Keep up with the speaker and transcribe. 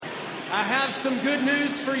I have some good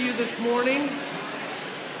news for you this morning,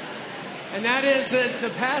 and that is that the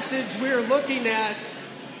passage we're looking at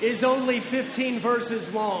is only 15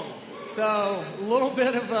 verses long. So a little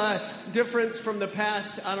bit of a difference from the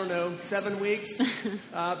past, 7 weeks.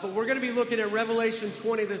 But we're going to be looking at Revelation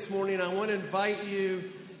 20 this morning. I want to invite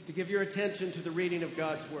you to give your attention to the reading of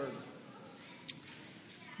God's Word.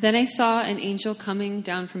 Then I saw an angel coming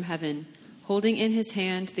down from heaven, holding in his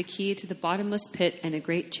hand the key to the bottomless pit and a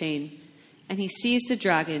great chain. And he seized the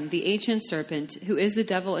dragon, the ancient serpent, who is the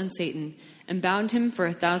devil and Satan, and bound him for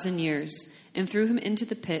 1,000 years, and threw him into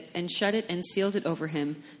the pit, and shut it and sealed it over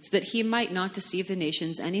him, so that he might not deceive the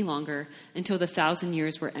nations any longer until the 1,000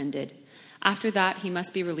 years were ended. After that he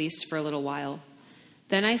must be released for a little while.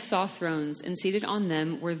 Then I saw thrones, and seated on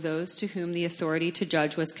them were those to whom the authority to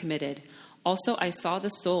judge was committed. Also I saw the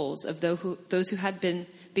souls of those who had been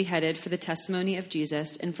beheaded for the testimony of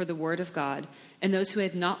Jesus and for the word of God, and those who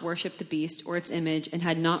had not worshipped the beast or its image and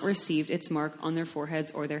had not received its mark on their foreheads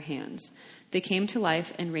or their hands. They came to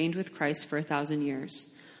life and reigned with Christ for 1,000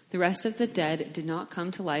 years. The rest of the dead did not come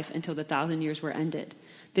to life until the 1,000 years were ended.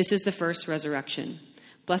 This is the first resurrection.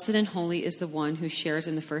 Blessed and holy is the one who shares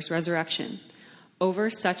in the first resurrection. Over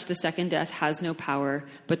such the second death has no power,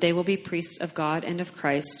 but they will be priests of God and of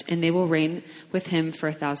Christ, and they will reign with him for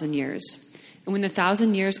 1,000 years. And when the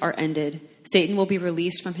 1,000 years are ended, Satan will be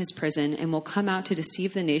released from his prison and will come out to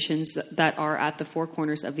deceive the nations that are at the four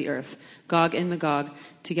corners of the earth, Gog and Magog,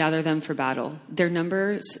 to gather them for battle. Their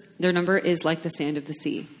number is like the sand of the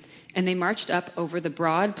sea. And they marched up over the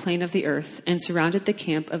broad plain of the earth and surrounded the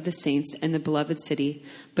camp of the saints and the beloved city.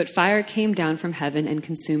 But fire came down from heaven and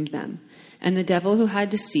consumed them. And the devil who had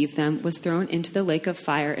deceived them was thrown into the lake of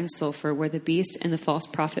fire and sulfur, where the beast and the false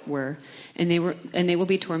prophet were, and they will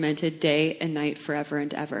be tormented day and night forever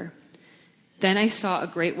and ever. Then I saw a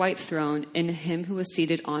great white throne, and him who was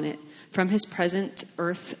seated on it. From his presence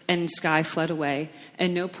earth and sky fled away,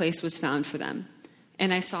 and no place was found for them.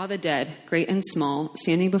 And I saw the dead, great and small,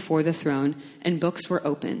 standing before the throne, and books were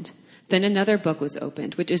opened. Then another book was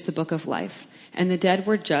opened, which is the book of life. And the dead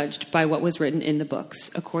were judged by what was written in the books,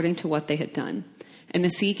 according to what they had done. And the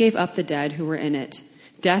sea gave up the dead who were in it.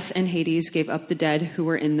 Death and Hades gave up the dead who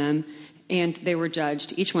were in them, and they were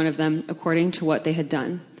judged, each one of them, according to what they had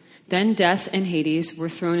done. Then death and Hades were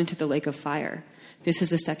thrown into the lake of fire. This is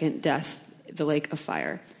the second death, the lake of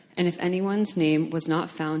fire. And if anyone's name was not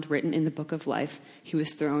found written in the book of life, he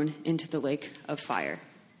was thrown into the lake of fire.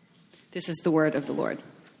 This is the word of the Lord.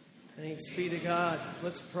 Thanks be to God.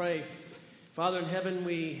 Let's pray. Father in heaven,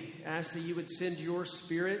 we ask that you would send your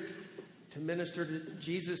Spirit to minister to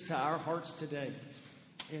Jesus to our hearts today.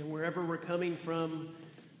 And wherever we're coming from,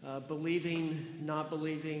 believing,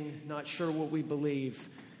 not sure what we believe,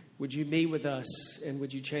 would you meet with us and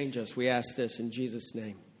would you change us? We ask this in Jesus'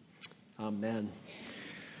 name. Amen.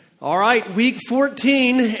 All right, week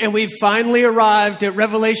 14, and we've finally arrived at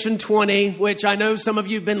Revelation 20, which I know some of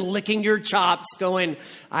you have been licking your chops going,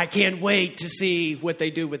 I can't wait to see what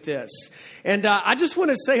they do with this. And I just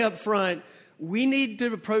want to say up front, we need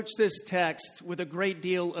to approach this text with a great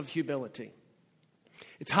deal of humility.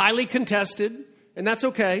 It's highly contested, and that's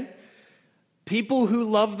okay. People who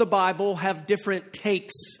love the Bible have different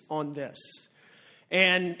takes on this.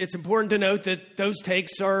 And it's important to note that those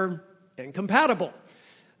takes are incompatible.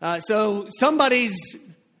 So somebody's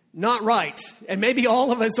not right, and maybe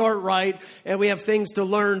all of us aren't right, and we have things to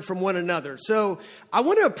learn from one another. So I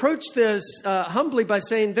want to approach this humbly by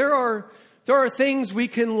saying there are things we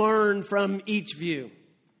can learn from each view,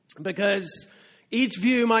 because each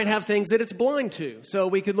view might have things that it's blind to. So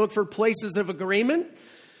we could look for places of agreement,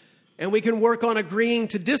 and we can work on agreeing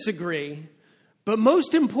to disagree. But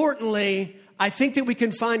most importantly, I think that we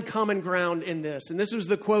can find common ground in this. And this was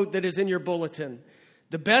the quote that is in your bulletin.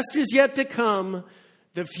 The best is yet to come.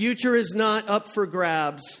 The future is not up for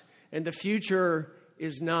grabs, and the future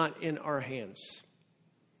is not in our hands.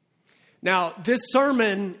 Now, this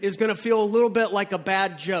sermon is going to feel a little bit like a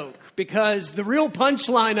bad joke, because the real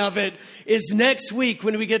punchline of it is next week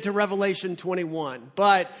when we get to Revelation 21.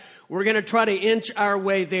 But we're going to try to inch our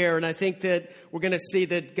way there, and I think that we're going to see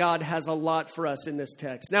that God has a lot for us in this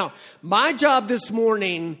text. Now, my job this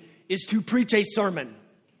morning is to preach a sermon,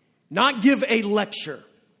 not give a lecture.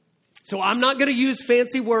 So I'm not going to use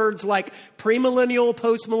fancy words like premillennial,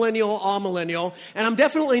 postmillennial, amillennial, and I'm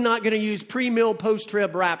definitely not going to use pre-mill,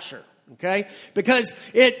 post-trib rapture, okay? Because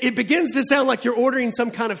it begins to sound like you're ordering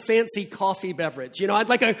some kind of fancy coffee beverage. You know, I'd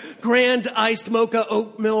like a grand iced mocha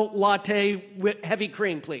oat milk latte with heavy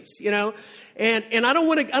cream, please, you know? And I don't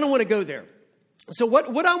want to go there. So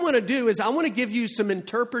what I want to do is I want to give you some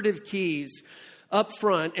interpretive keys up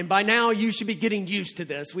front, and by now you should be getting used to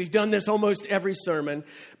this. We've done this almost every sermon,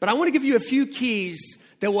 but I want to give you a few keys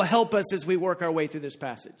that will help us as we work our way through this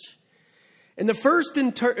passage. And the first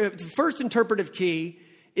interpretive key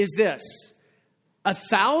is this: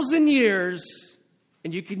 1,000 years,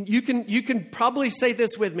 and you can probably say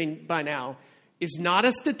this with me by now, is not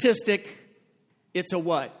a statistic. It's a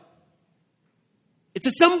what? It's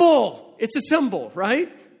a symbol. It's a symbol,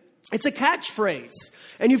 right? It's a catchphrase.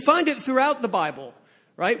 And you find it throughout the Bible,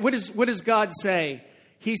 right? What does God say?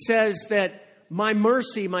 He says that my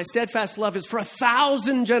mercy, my steadfast love is for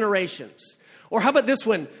 1,000 generations. Or how about this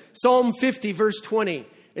one? Psalm 50, verse 20.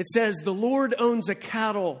 It says, the Lord owns a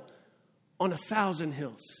cattle on 1,000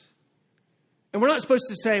 hills. And we're not supposed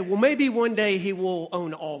to say, well, maybe one day he will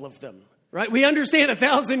own all of them, right? We understand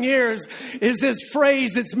 1,000 years is this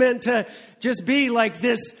phrase. It's meant to just be like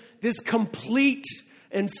this complete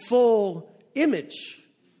and full image,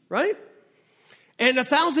 right? And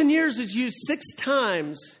 1,000 years is used 6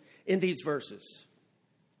 times in these verses.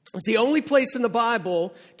 It's the only place in the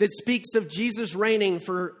Bible that speaks of Jesus reigning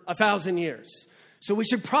for 1,000 years. So we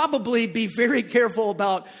should probably be very careful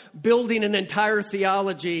about building an entire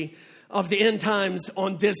theology of the end times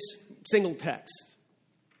on this single text.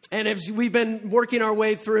 And as we've been working our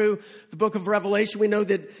way through the book of Revelation, we know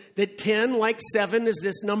that 10, like 7, is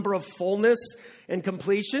this number of fullness and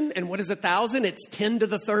completion. And what is 1,000? It's 10 to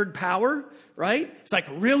the third power, right? It's like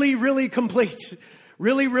really, really complete,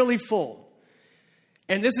 really, really full.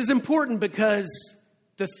 And this is important because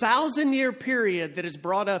the 1,000-year period that is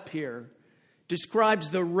brought up here describes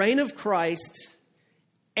the reign of Christ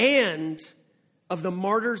and of the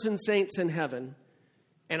martyrs and saints in heaven.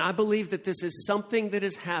 And I believe that this is something that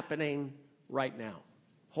is happening right now.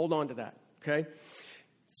 Hold on to that, okay?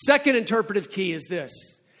 Second interpretive key is this.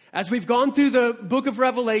 As we've gone through the book of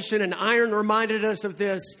Revelation, and Iron reminded us of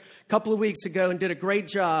this a couple of weeks ago and did a great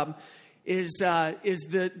job, is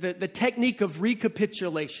the technique of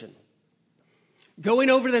recapitulation. Going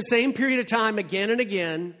over the same period of time again and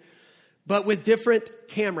again, but with different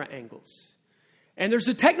camera angles. And there's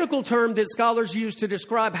a technical term that scholars use to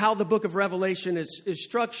describe how the book of Revelation is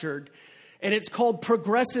structured, and it's called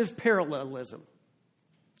progressive parallelism.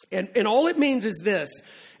 And all it means is this,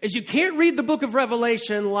 is you can't read the book of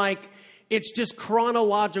Revelation like it's just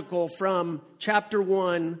chronological from chapter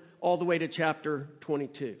 1 all the way to chapter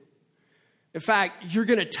 22. In fact, you're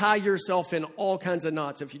going to tie yourself in all kinds of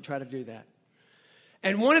knots if you try to do that.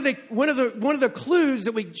 And one of the clues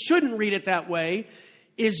that we shouldn't read it that way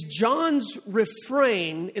is John's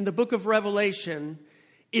refrain in the book of Revelation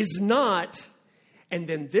is not, and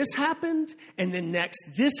then this happened, and then next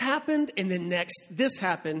this happened, and then next this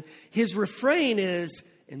happened. His refrain is,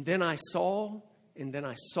 and then I saw, and then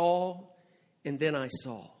I saw, and then I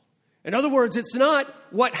saw. In other words, it's not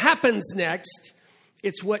what happens next,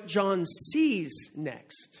 it's what John sees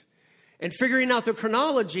next. And figuring out the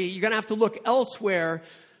chronology, you're going to have to look elsewhere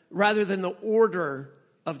rather than the order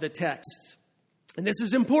of the text. And this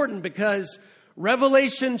is important because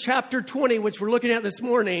Revelation chapter 20, which we're looking at this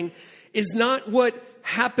morning, is not what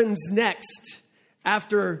happens next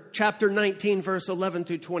after chapter 19, verse 11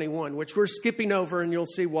 through 21, which we're skipping over, and you'll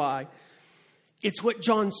see why. It's what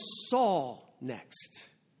John saw next.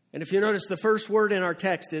 And if you notice, the first word in our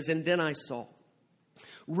text is, and then I saw.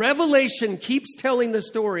 Revelation keeps telling the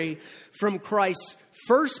story from Christ's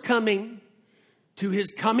first coming to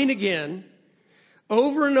his coming again,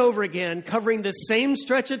 over and over again, covering the same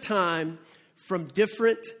stretch of time from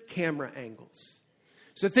different camera angles.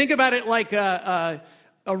 So think about it like a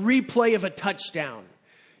replay of a touchdown.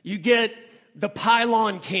 You get the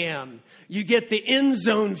pylon cam, you get the end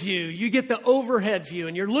zone view, you get the overhead view,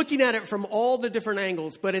 and you're looking at it from all the different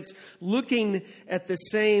angles, but it's looking at the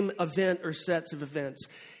same event or sets of events.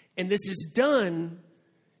 And this is done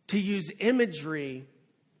to use imagery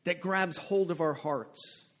that grabs hold of our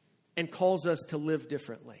hearts and calls us to live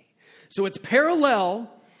differently. So it's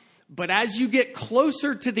parallel, but as you get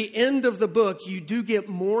closer to the end of the book, you do get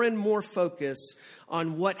more and more focus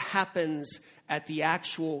on what happens at the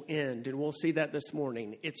actual end. And we'll see that this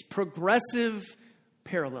morning. It's progressive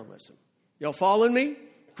parallelism. Y'all following me?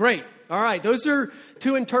 Great. All right. Those are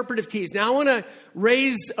 2 interpretive keys. Now I want to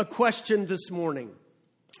raise a question this morning.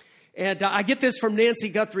 And I get this from Nancy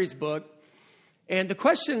Guthrie's book. And the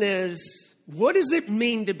question is, what does it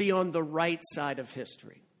mean to be on the right side of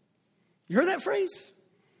history? You heard that phrase?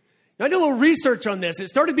 Now, I did a little research on this. It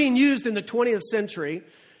started being used in the 20th century,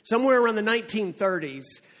 somewhere around the 1930s.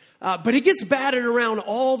 But it gets batted around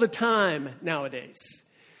all the time nowadays.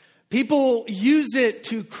 People use it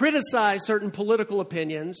to criticize certain political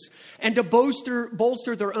opinions and to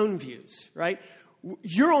bolster their own views, right?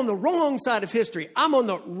 you're on the wrong side of history. I'm on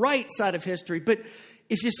the right side of history. But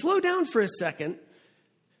if you slow down for a second,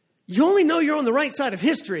 you only know you're on the right side of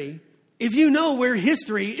history if you know where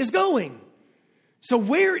history is going. So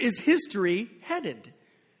where is history headed?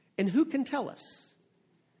 And who can tell us?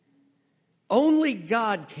 Only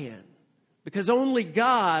God can, because only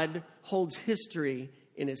God holds history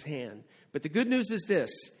in his hand. But the good news is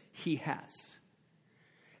this, he has.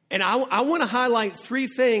 And I want to highlight three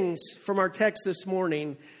things from our text this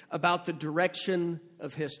morning about the direction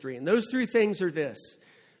of history. And those three things are this.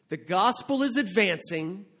 The gospel is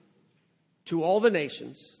advancing to all the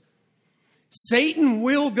nations. Satan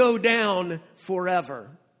will go down forever.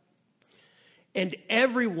 And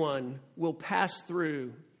everyone will pass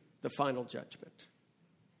through the final judgment.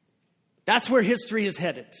 That's where history is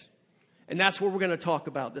headed. And that's what we're going to talk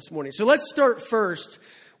about this morning. So let's start first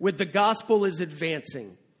with the gospel is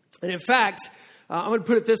advancing. And in fact, I'm going to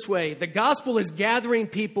put it this way. The gospel is gathering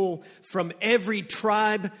people from every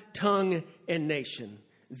tribe, tongue, and nation.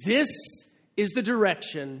 This is the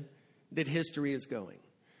direction that history is going.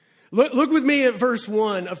 Look with me at verse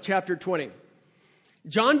 1 of chapter 20.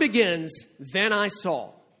 John begins, "Then I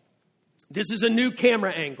saw." This is a new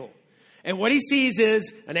camera angle. And what he sees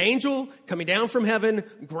is an angel coming down from heaven,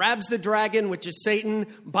 grabs the dragon, which is Satan,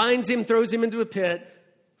 binds him, throws him into a pit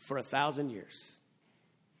for 1,000 years.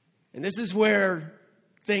 And this is where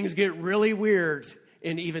things get really weird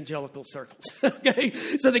in evangelical circles. Okay?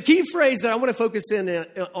 So the key phrase that I want to focus in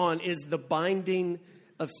on is the binding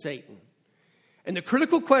of Satan. And the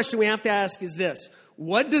critical question we have to ask is this.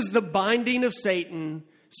 What does the binding of Satan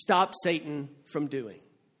stop Satan from doing?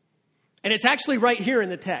 And it's actually right here in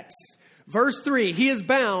the text. Verse 3, he is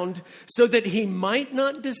bound so that he might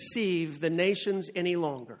not deceive the nations any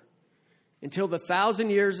longer until the 1,000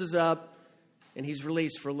 years is up and he's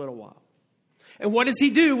released for a little while. And what does he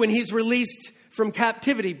do when he's released from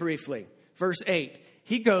captivity briefly? Verse 8,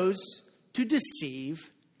 he goes to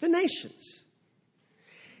deceive the nations.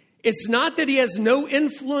 It's not that he has no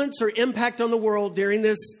influence or impact on the world during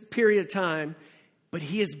this period of time, but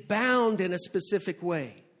he is bound in a specific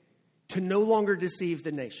way to no longer deceive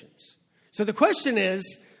the nations. So the question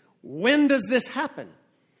is, when does this happen?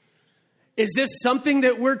 Is this something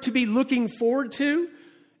that we're to be looking forward to,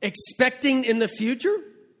 expecting in the future?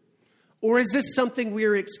 Or is this something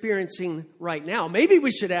we're experiencing right now? Maybe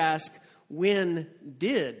we should ask, when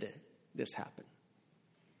did this happen?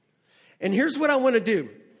 And here's what I want to do.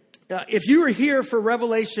 If you were here for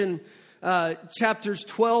Revelation chapters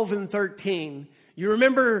 12 and 13, you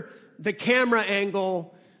remember the camera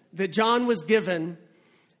angle that John was given,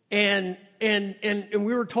 and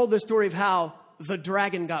we were told the story of how the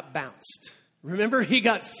dragon got bounced. Remember, he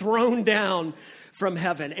got thrown down from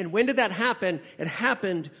heaven. And when did that happen? It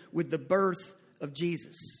happened with the birth of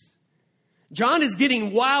Jesus. John is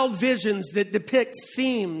getting wild visions that depict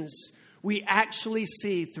themes we actually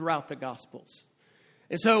see throughout the Gospels.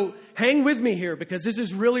 And so hang with me here because this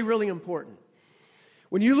is really, really important.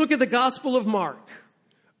 When you look at the Gospel of Mark,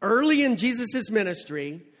 early in Jesus'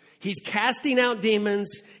 ministry, he's casting out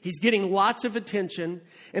demons. He's getting lots of attention.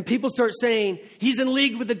 And people start saying, he's in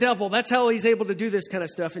league with the devil. That's how he's able to do this kind of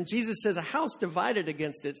stuff. And Jesus says, a house divided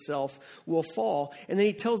against itself will fall. And then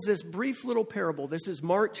he tells this brief little parable. This is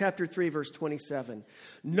Mark chapter 3, verse 27.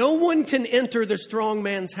 No one can enter the strong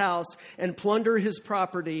man's house and plunder his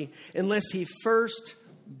property unless he first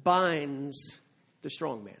binds the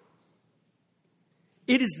strong man.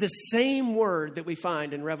 It is the same word that we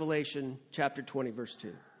find in Revelation chapter 20, verse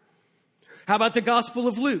 2. How about the Gospel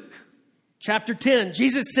of Luke? Chapter 10,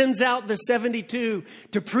 Jesus sends out the 72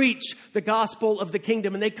 to preach the gospel of the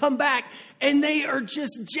kingdom. And they come back and they are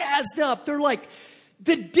just jazzed up. They're like,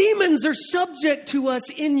 the demons are subject to us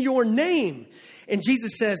in your name. And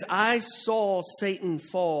Jesus says, I saw Satan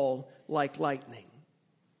fall like lightning.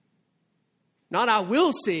 Not I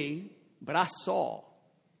will see, but I saw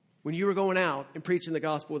when you were going out and preaching the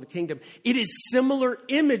gospel of the kingdom. It is similar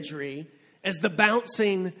imagery as the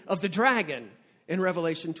bouncing of the dragon in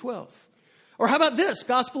Revelation 12. Or how about this,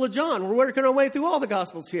 Gospel of John? We're working our way through all the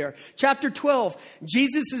Gospels here. Chapter 12,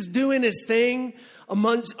 Jesus is doing his thing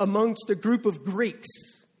amongst a group of Greeks,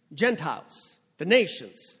 Gentiles, the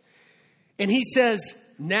nations. And he says,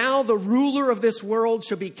 now the ruler of this world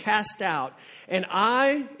shall be cast out. And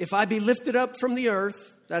I, if I be lifted up from the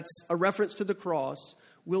earth, that's a reference to the cross,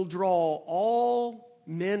 will draw all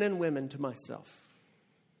men and women to myself.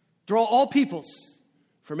 Draw all peoples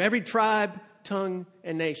from every tribe, tongue,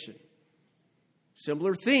 and nation.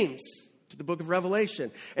 Similar themes to the book of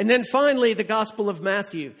Revelation. And then finally, the Gospel of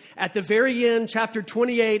Matthew. At the very end, chapter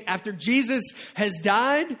 28, after Jesus has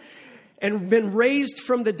died and been raised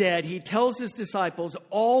from the dead, he tells his disciples,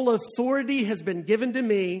 all authority has been given to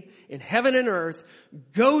me in heaven and earth.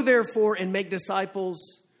 Go therefore and make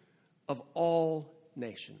disciples of all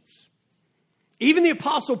nations. Even the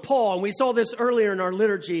Apostle Paul, and we saw this earlier in our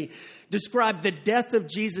liturgy, described the death of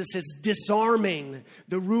Jesus as disarming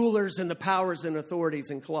the rulers and the powers and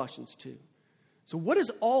authorities in Colossians 2. So what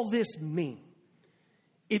does all this mean?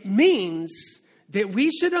 It means that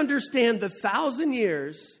we should understand the 1,000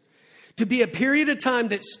 years to be a period of time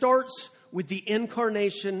that starts with the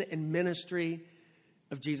incarnation and ministry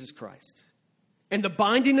of Jesus Christ. And the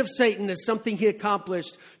binding of Satan is something he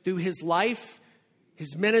accomplished through his life,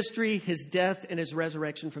 his ministry, his death, and his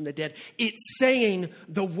resurrection from the dead. It's saying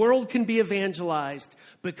the world can be evangelized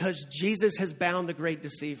because Jesus has bound the great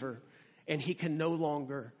deceiver and he can no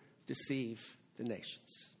longer deceive the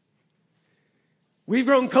nations. We've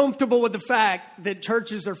grown comfortable with the fact that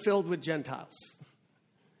churches are filled with Gentiles.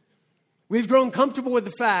 We've grown comfortable with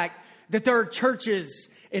the fact that there are churches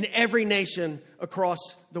in every nation across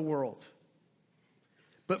the world.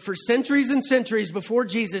 But for centuries and centuries before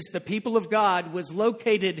Jesus, the people of God was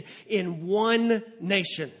located in one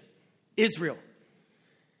nation, Israel.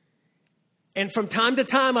 And from time to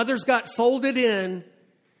time, others got folded in,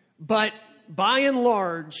 but by and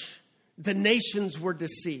large, the nations were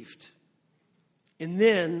deceived. And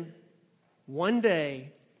then, one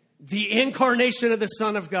day, the incarnation of the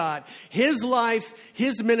Son of God, his life,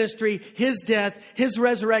 his ministry, his death, his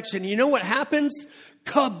resurrection. You know what happens?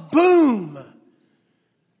 Kaboom!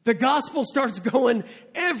 The gospel starts going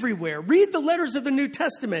everywhere. Read the letters of the New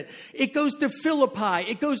Testament. It goes to Philippi.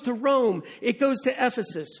 It goes to Rome. It goes to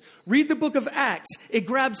Ephesus. Read the book of Acts. It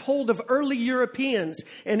grabs hold of early Europeans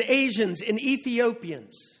and Asians and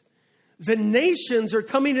Ethiopians. The nations are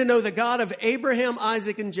coming to know the God of Abraham,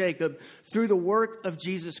 Isaac, and Jacob through the work of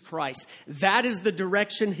Jesus Christ. That is the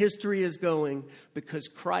direction history is going because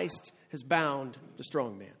Christ has bound the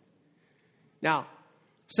strong man. Now,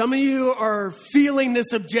 some of you are feeling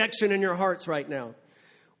this objection in your hearts right now.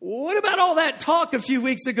 What about all that talk a few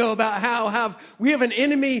weeks ago about how we have an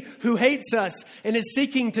enemy who hates us and is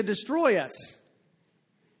seeking to destroy us?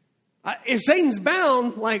 If Satan's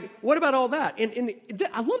bound, what about all that? And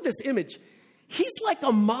I love this image. He's like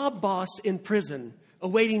a mob boss in prison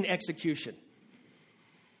awaiting execution.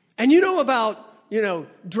 And about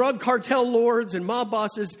drug cartel lords and mob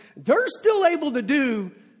bosses, they're still able to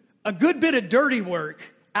do a good bit of dirty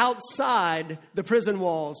work outside the prison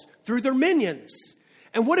walls through their minions.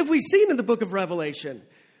 And what have we seen in the book of Revelation?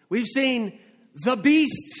 We've seen the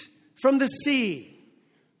beast from the sea.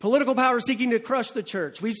 Political power seeking to crush the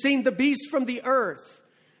church. We've seen the beast from the earth,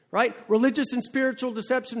 right? Religious and spiritual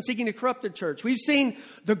deception seeking to corrupt the church. We've seen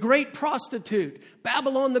the great prostitute,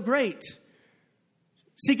 Babylon the Great,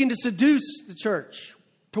 seeking to seduce the church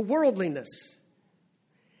to worldliness.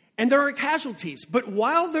 And there are casualties. But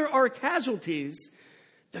while there are casualties,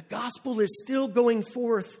 the gospel is still going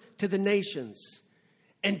forth to the nations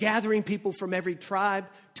and gathering people from every tribe,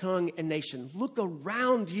 tongue, and nation. Look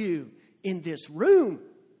around you in this room.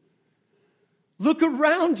 Look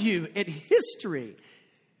around you at history.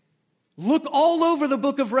 Look all over the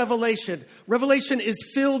book of Revelation. Revelation is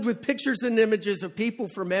filled with pictures and images of people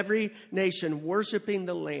from every nation worshiping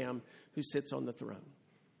the Lamb who sits on the throne.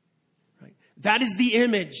 Right? That is the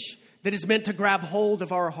image that is meant to grab hold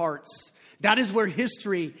of our hearts. That is where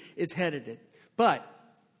history is headed. But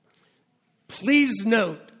please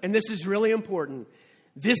note, and this is really important,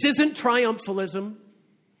 this isn't triumphalism.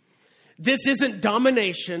 This isn't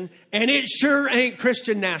domination, and it sure ain't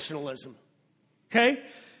Christian nationalism. Okay?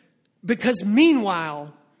 Because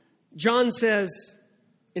meanwhile, John says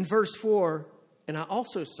in verse 4, and I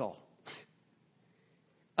also saw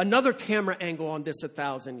another camera angle on this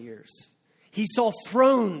 1,000 years. He saw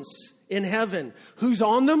thrones in heaven. Who's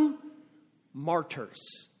on them?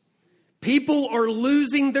 Martyrs. People are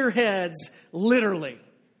losing their heads, literally,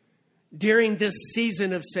 during this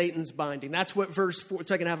season of Satan's binding. That's what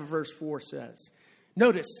second half of verse 4 says.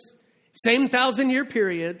 Notice, same 1,000-year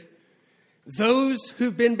period, those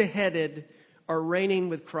who've been beheaded are reigning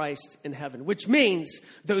with Christ in heaven. Which means,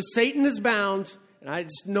 though Satan is bound, and I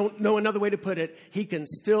just don't know another way to put it, he can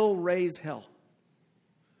still raise hell.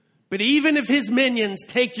 But even if his minions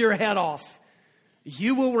take your head off,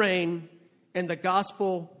 you will reign and the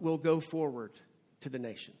gospel will go forward to the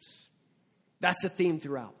nations. That's a theme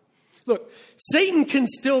throughout. Look, Satan can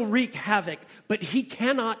still wreak havoc, but he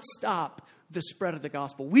cannot stop the spread of the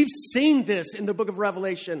gospel. We've seen this in the book of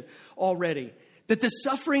Revelation already, that the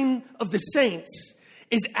suffering of the saints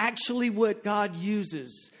is actually what God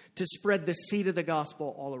uses to spread the seed of the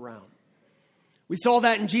gospel all around. We saw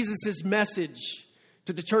that in Jesus' message to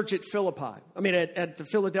to the church at at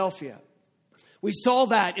Philadelphia. We saw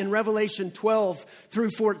that in Revelation 12 through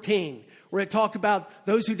 14, where it talked about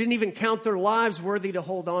those who didn't even count their lives worthy to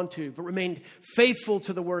hold on to, but remained faithful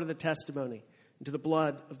to the word of the testimony and to the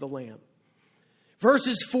blood of the Lamb.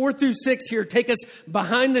 Verses 4 through 6 here take us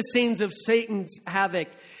behind the scenes of Satan's havoc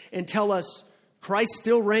and tell us Christ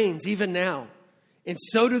still reigns even now. And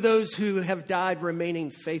so do those who have died remaining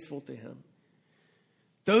faithful to him.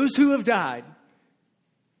 Those who have died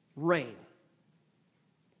reign.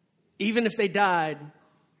 Even if they died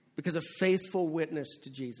because of faithful witness to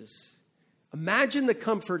Jesus. Imagine the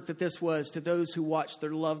comfort that this was to those who watched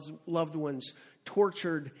their loved ones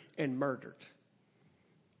tortured and murdered,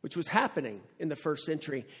 which was happening in the first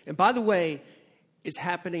century. And by the way, it's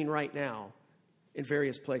happening right now in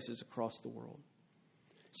various places across the world.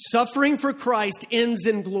 Suffering for Christ ends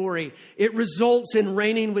in glory. It results in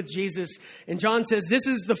reigning with Jesus. And John says this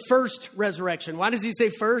is the first resurrection. Why does he say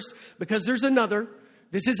first? Because there's another.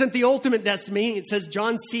 This isn't the ultimate destiny. It says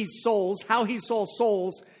John sees souls. How he saw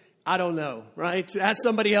souls, I don't know, right? Ask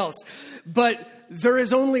somebody else. But there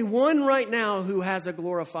is only one right now who has a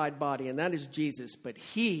glorified body, and that is Jesus. But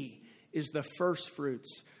he is the first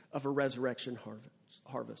fruits of a resurrection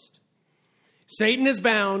harvest. Satan is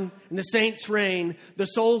bound, and the saints reign. The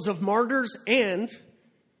souls of martyrs and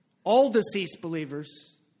all deceased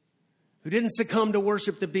believers who didn't succumb to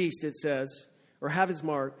worship the beast, it says, or have his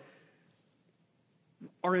mark,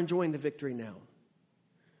 are enjoying the victory now.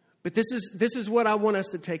 But this is what I want us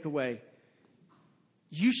to take away.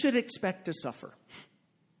 You should expect to suffer.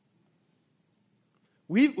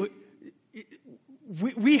 We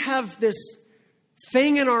have this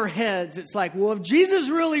thing in our heads. It's like, well, if Jesus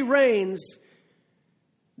really reigns,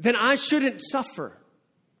 then I shouldn't suffer.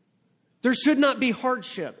 There should not be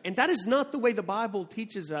hardship. And that is not the way the Bible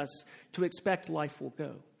teaches us to expect life will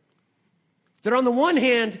go. That on the one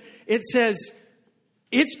hand, it says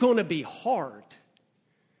it's going to be hard.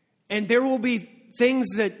 And there will be things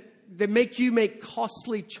that make you make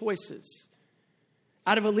costly choices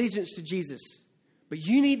out of allegiance to Jesus. But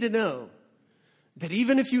you need to know that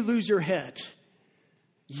even if you lose your head,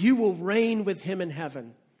 you will reign with him in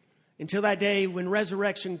heaven until that day when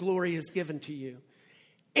resurrection glory is given to you.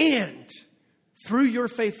 And through your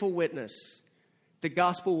faithful witness, the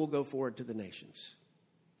gospel will go forward to the nations.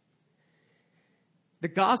 The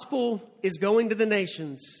gospel is going to the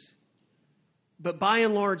nations, but by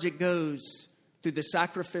and large it goes through the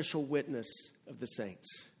sacrificial witness of the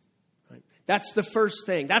saints. Right? That's the first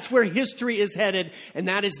thing. That's where history is headed, and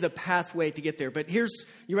that is the pathway to get there. But you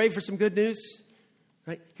ready for some good news?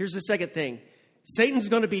 Right? Here's the second thing. Satan's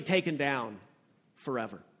going to be taken down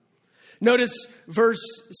forever. Notice verse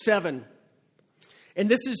 7.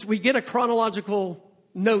 And we get a chronological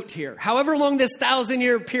note here. However long this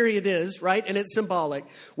 1,000-year period is, right? And it's symbolic.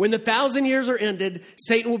 When the 1,000 years are ended,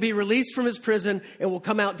 Satan will be released from his prison and will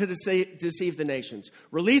come out to deceive the nations.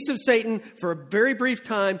 Release of Satan for a very brief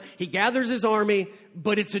time. He gathers his army,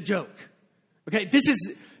 but it's a joke. Okay, this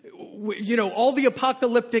is, all the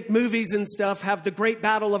apocalyptic movies and stuff have the great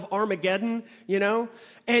battle of Armageddon,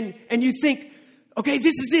 and you think, okay,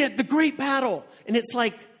 this is it, the great battle. And it's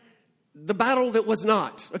like, the battle that was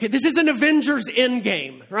not. Okay, this is an Avengers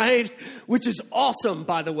Endgame, right? Which is awesome,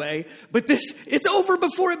 by the way. But it's over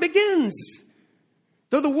before it begins.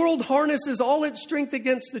 Though the world harnesses all its strength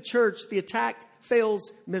against the church, the attack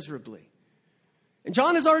fails miserably. And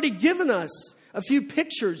John has already given us a few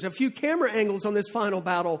pictures, a few camera angles on this final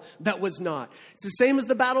battle that was not. It's the same as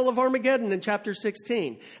the Battle of Armageddon in chapter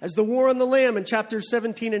 16, as the War on the Lamb in chapters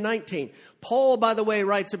 17 and 19. Paul, by the way,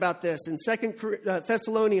 writes about this in 2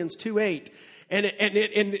 Thessalonians 2:8. And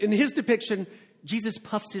in his depiction, Jesus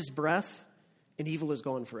puffs his breath and evil is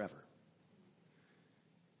gone forever.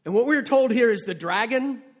 And what we're told here is the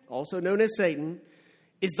dragon, also known as Satan,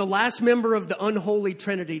 is the last member of the unholy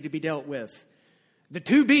trinity to be dealt with. The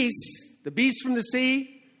two beasts, the beast from the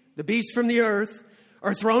sea, the beast from the earth,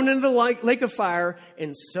 are thrown into the lake of fire,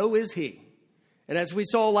 and so is he. And as we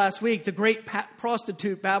saw last week, the great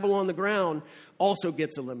prostitute, Babylon the Ground, also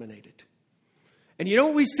gets eliminated. And you know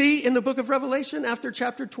what we see in the book of Revelation after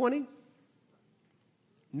chapter 20?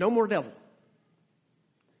 No more devil.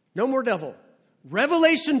 No more devil.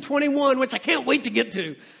 Revelation 21, which I can't wait to get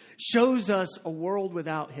to, shows us a world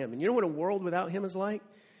without him. And you know what a world without him is like?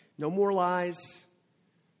 No more lies.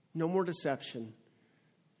 No more deception.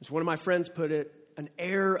 As one of my friends put it, an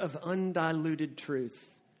air of undiluted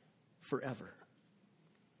truth forever.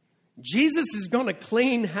 Jesus is going to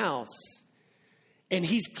clean house, and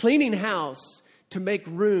he's cleaning house to make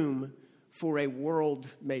room for a world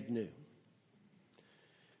made new.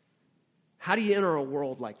 How do you enter a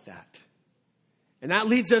world like that? And that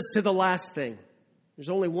leads us to the last thing. There's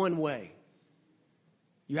only one way.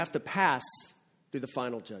 You have to pass through the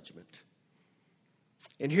final judgment.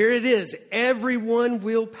 And here it is. Everyone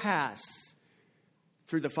will pass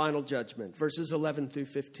through the final judgment. Verses 11 through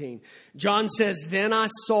 15. John says, "Then I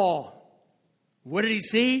saw." What did he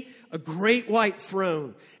see? A great white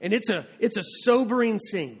throne. And it's a sobering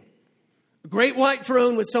scene. A great white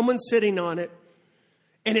throne with someone sitting on it.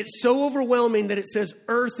 And it's so overwhelming that it says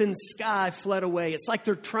earth and sky fled away. It's like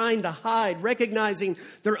they're trying to hide, recognizing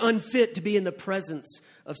they're unfit to be in the presence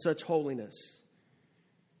of such holiness.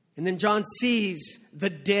 And then John sees the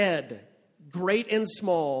dead, great and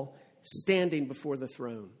small, standing before the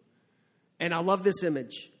throne. And I love this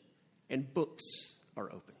image. And books are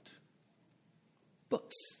opened.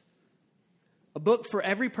 Books. A book for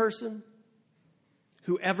every person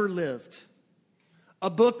who ever lived. A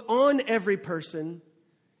book on every person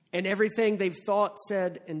and everything they've thought,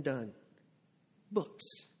 said, and done. Books.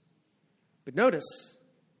 But notice,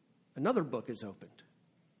 another book is opened.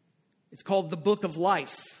 It's called the Book of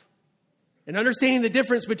Life. And understanding the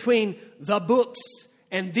difference between the books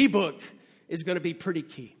and the book is going to be pretty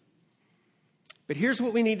key. But here's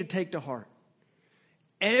what we need to take to heart.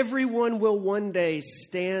 Everyone will one day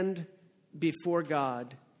stand before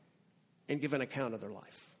God and give an account of their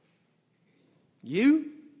life.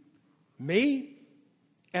 You, me,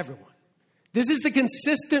 everyone. This is the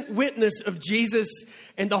consistent witness of Jesus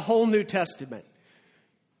and the whole New Testament.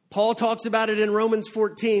 Paul talks about it in Romans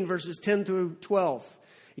 14, verses 10 through 12.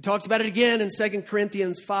 He talks about it again in 2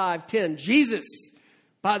 Corinthians 5:10. Jesus,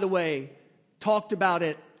 by the way, talked about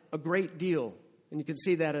it a great deal. And you can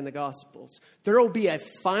see that in the Gospels. There will be a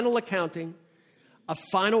final accounting, a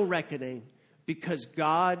final reckoning, because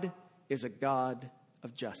God is a God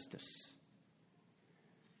of justice.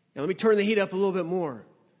 Now let me turn the heat up a little bit more.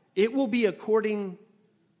 It will be according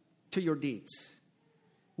to your deeds.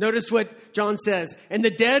 Notice what John says. And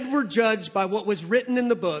the dead were judged by what was written in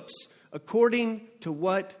the books according to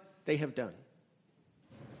what they have done.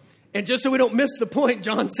 And just so we don't miss the point,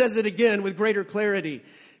 John says it again with greater clarity.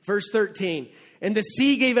 Verse 13. And the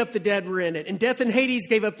sea gave up the dead were in it. And death and Hades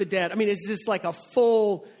gave up the dead. I mean, it's just like a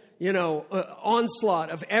full, onslaught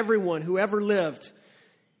of everyone who ever lived.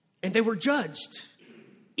 And they were judged.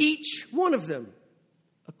 Each one of them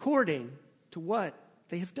according to what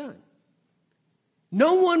they have done.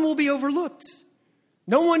 No one will be overlooked.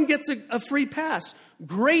 No one gets a free pass.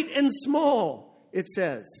 Great and small, it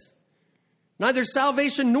says. Neither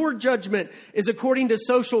salvation nor judgment is according to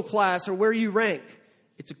social class or where you rank.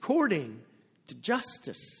 It's according to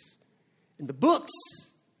justice. And the books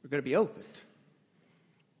are going to be opened.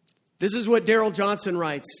 This is what Darrell Johnson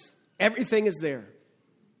writes. Everything is there.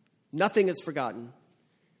 Nothing is forgotten.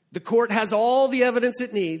 The court has all the evidence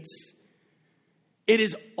it needs. It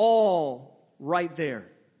is all right there.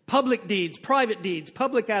 Public deeds,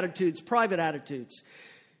 public attitudes, private attitudes.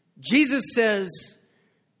 Jesus says,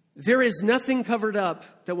 there is nothing covered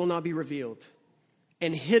up that will not be revealed,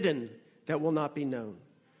 and hidden that will not be known.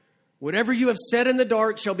 Whatever you have said in the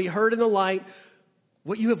dark shall be heard in the light.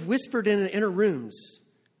 What you have whispered in the inner rooms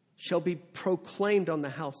shall be proclaimed on the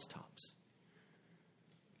housetops.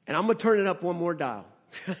 And I'm going to turn it up one more dial.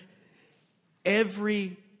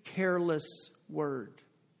 Every careless word,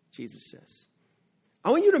 Jesus says. I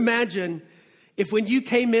want you to imagine if when you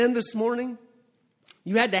came in this morning,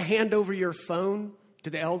 you had to hand over your phone to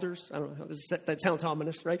the elders. I don't know, that sounds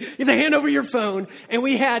ominous, right? You have to hand over your phone, and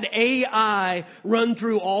we had AI run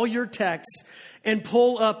through all your texts and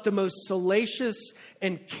pull up the most salacious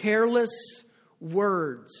and careless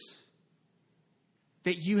words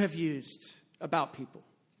that you have used about people.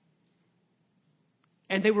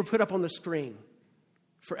 And they were put up on the screen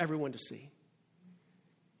for everyone to see.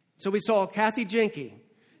 So we saw Kathy Jenke,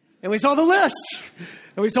 and we saw the list,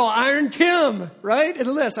 and we saw Iron Kim, right? In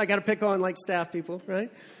the list. I got to pick on like staff people,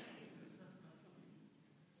 right?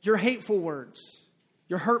 Your hateful words,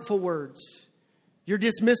 your hurtful words, your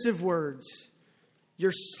dismissive words,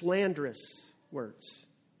 your slanderous words.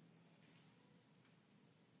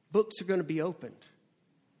 Books are going to be opened,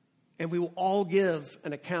 and we will all give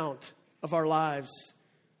an account of our lives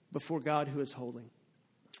before God who is holy.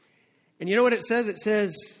 And you know what it says? It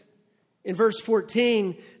says in verse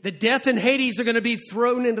 14, the death and Hades are going to be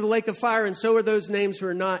thrown into the lake of fire, and so are those names who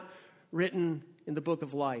are not written in the book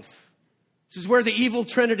of life. This is where the evil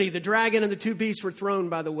trinity, the dragon and the two beasts, were thrown,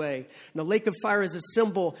 by the way. And the lake of fire is a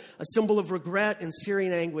symbol of regret and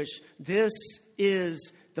searing anguish. This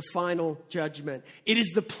is the final judgment. It is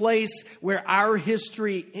the place where our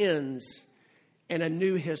history ends and a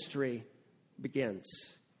new history begins.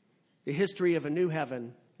 The history of a new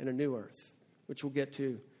heaven and a new earth, which we'll get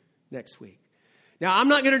to next week. Now, I'm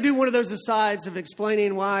not going to do one of those asides of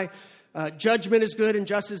explaining why judgment is good and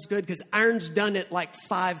justice is good, because Aaron's done it like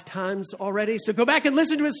 5 times already. So go back and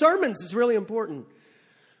listen to his sermons. It's really important.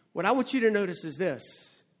 What I want you to notice is this.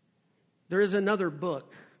 There is another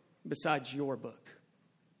book besides your book.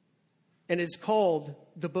 And it's called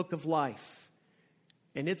the Book of Life.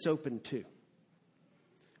 And it's open too.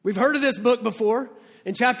 We've heard of this book before.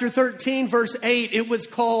 In chapter 13, verse 8, it was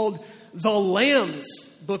called the Lamb's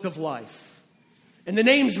Book of Life. And the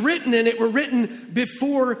names written in it were written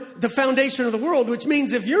before the foundation of the world, which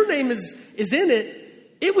means if your name is in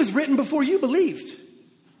it, it was written before you believed.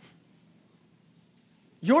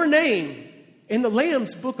 Your name in the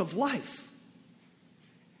Lamb's Book of Life.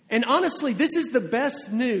 And honestly, this is the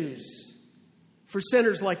best news for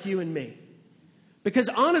sinners like you and me. Because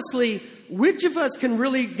honestly, which of us can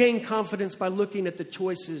really gain confidence by looking at the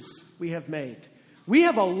choices we have made? We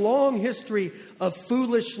have a long history of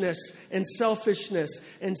foolishness and selfishness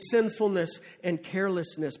and sinfulness and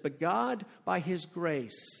carelessness. But God, by His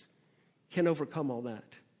grace, can overcome all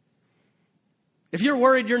that. If you're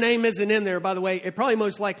worried your name isn't in there, by the way, it probably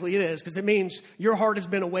most likely it is, because it means your heart has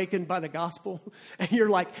been awakened by the gospel. And you're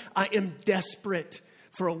like, I am desperate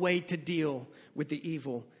for a way to deal with the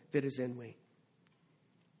evil that is in me.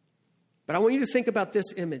 But I want you to think about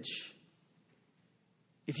this image.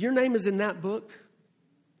 If your name is in that book,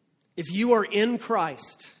 if you are in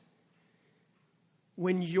Christ,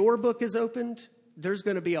 when your book is opened, there's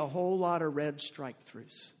going to be a whole lot of red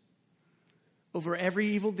strike-throughs over every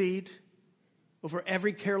evil deed, over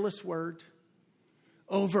every careless word,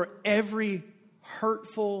 over every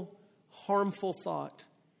hurtful, harmful thought,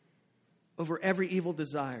 over every evil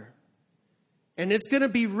desire. And it's going to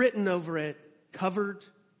be written over it, covered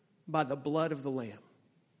by the blood of the Lamb.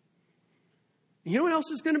 You know what else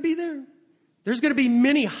is going to be there? There's going to be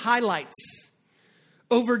many highlights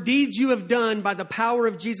over deeds you have done by the power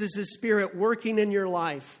of Jesus' Spirit working in your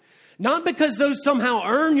life. Not because those somehow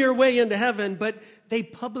earn your way into heaven, but they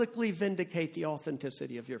publicly vindicate the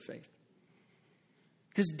authenticity of your faith.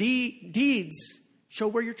 Because deeds show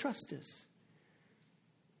where your trust is.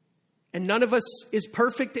 And none of us is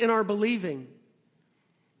perfect in our believing.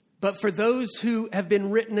 But for those who have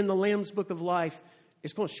been written in the Lamb's Book of Life,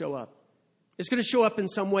 it's going to show up. It's going to show up in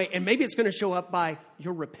some way. And maybe it's going to show up by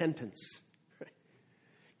your repentance.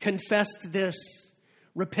 Confessed this,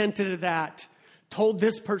 repented of that, told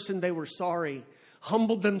this person they were sorry,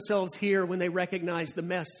 humbled themselves here when they recognized the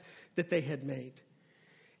mess that they had made.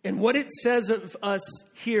 And what it says of us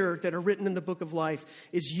here that are written in the Book of Life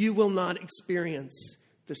is you will not experience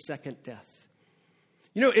the second death.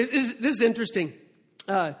 You know, this is interesting.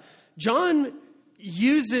 John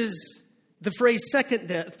uses the phrase second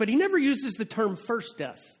death, but he never uses the term first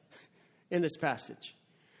death in this passage.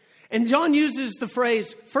 And John uses the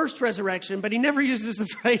phrase first resurrection, but he never uses the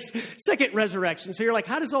phrase second resurrection. So you're like,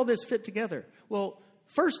 how does all this fit together? Well,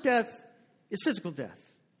 first death is physical death.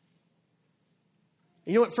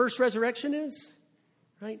 And you know what first resurrection is?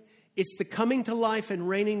 Right? It's the coming to life and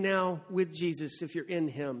reigning now with Jesus if you're in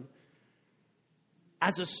Him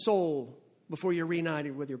as a soul before you're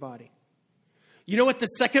reunited with your body. You know what the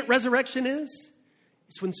second resurrection is?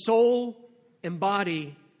 It's when soul and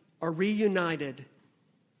body are reunited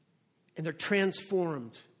and they're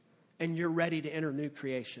transformed and you're ready to enter new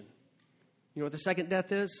creation. You know what the second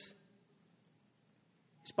death is?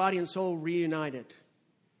 It's body and soul reunited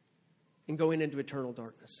and going into eternal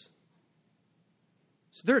darkness.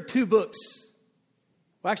 So there are 2 books.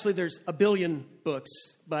 Well, actually, there's a billion books,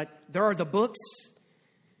 but there are the books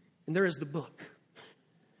and there is the book.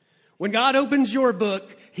 When God opens your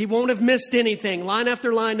book, He won't have missed anything. Line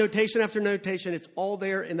after line, notation after notation. It's all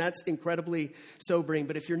there, and that's incredibly sobering.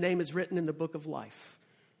 But if your name is written in the Book of Life,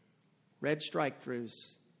 red strike-throughs,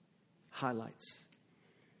 highlights.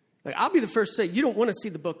 Like, I'll be the first to say, you don't want to see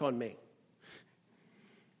the book on me.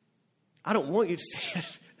 I don't want you to see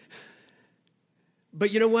it. But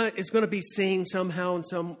you know what? It's going to be seen somehow in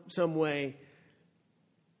some way.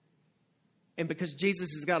 And because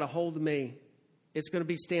Jesus has got a hold of me, it's going to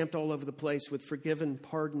be stamped all over the place with forgiven,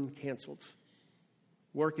 pardoned, canceled.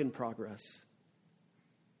 Work in progress.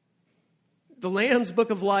 The Lamb's Book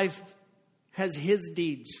of Life has His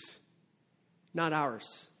deeds, not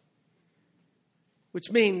ours.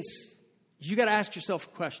 Which means you got to ask yourself a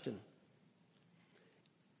question.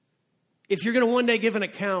 If you're going to one day give an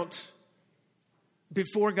account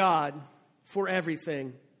before God for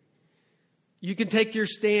everything, you can take your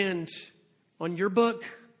stand on your book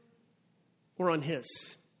or on His.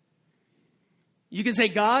 You can say,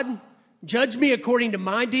 God, judge me according to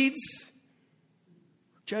my deeds.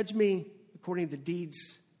 Judge me according to the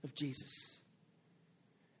deeds of Jesus.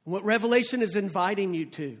 What Revelation is inviting you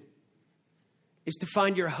to is to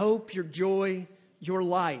find your hope, your joy, your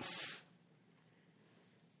life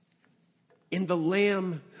in the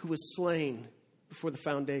Lamb who was slain before the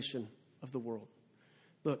foundation of the world.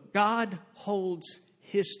 Look, God holds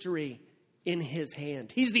history in his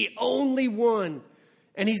hand. He's the only one,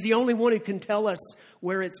 and he's the only one who can tell us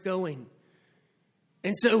where it's going.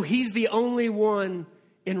 And so he's the only one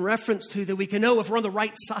in reference to that we can know if we're on the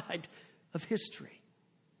right side of history.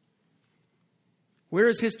 Where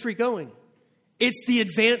is history going? It's the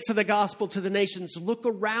advance of the gospel to the nations. Look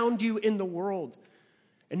around you in the world.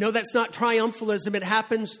 And no, that's not triumphalism. It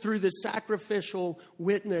happens through the sacrificial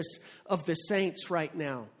witness of the saints right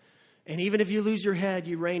now. And even if you lose your head,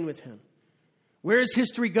 you reign with him. Where is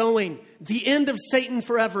history going? The end of Satan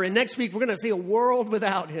forever. And next week, we're going to see a world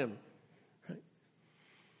without him. Right?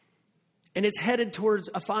 And it's headed towards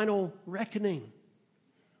a final reckoning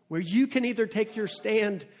where you can either take your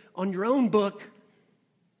stand on your own book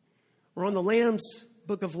or on the Lamb's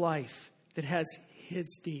book of life that has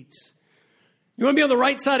his deeds. You want to be on the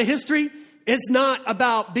right side of history? It's not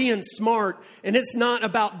about being smart, and it's not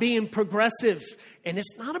about being progressive, and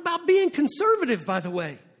it's not about being conservative, by the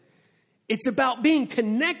way. It's about being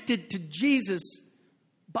connected to Jesus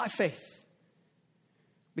by faith.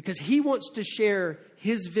 Because he wants to share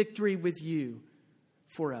his victory with you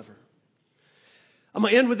forever. I'm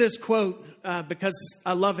going to end with this quote because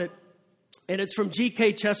I love it. And it's from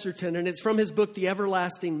G.K. Chesterton, and it's from his book, The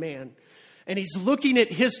Everlasting Man. And he's looking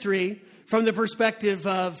at history from the perspective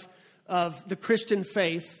of the Christian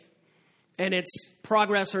faith and its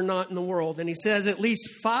progress or not in the world. And he says at least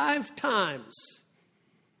 5 times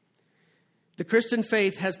the Christian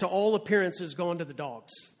faith has to all appearances gone to the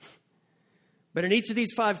dogs. But in each of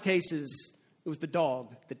these 5 cases, it was the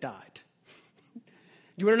dog that died. Do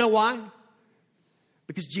you want to know why?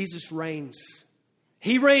 Because Jesus reigns.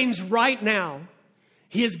 He reigns right now.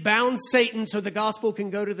 He has bound Satan so the gospel can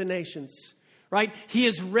go to the nations. Right? He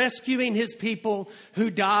is rescuing his people who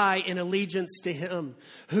die in allegiance to him,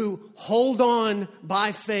 who hold on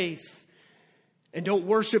by faith and don't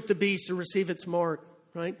worship the beast or receive its mark.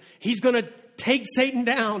 Right? He's going to take Satan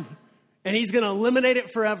down and he's going to eliminate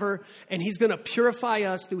it forever, and he's going to purify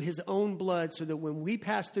us through his own blood so that when we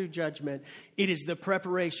pass through judgment, it is the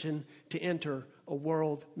preparation to enter a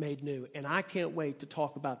world made new. And I can't wait to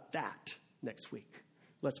talk about that next week.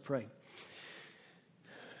 Let's pray.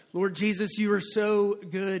 Lord Jesus, you are so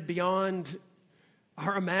good beyond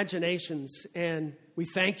our imaginations, and we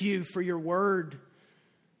thank you for your word.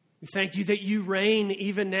 We thank you that you reign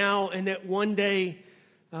even now, and that one day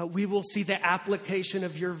we will see the application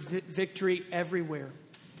of your victory everywhere.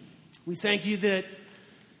 We thank you that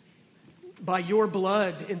by your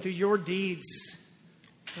blood and through your deeds,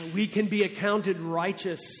 we can be accounted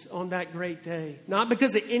righteous on that great day. Not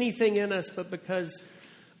because of anything in us, but because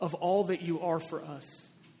of all that you are for us.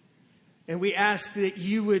 And we ask that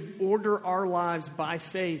you would order our lives by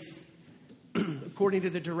faith according to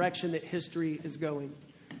the direction that history is going.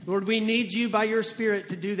 Lord, we need you by your Spirit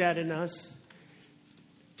to do that in us,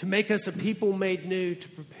 to make us a people made new, to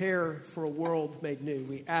prepare for a world made new.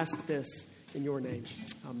 We ask this in your name.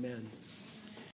 Amen.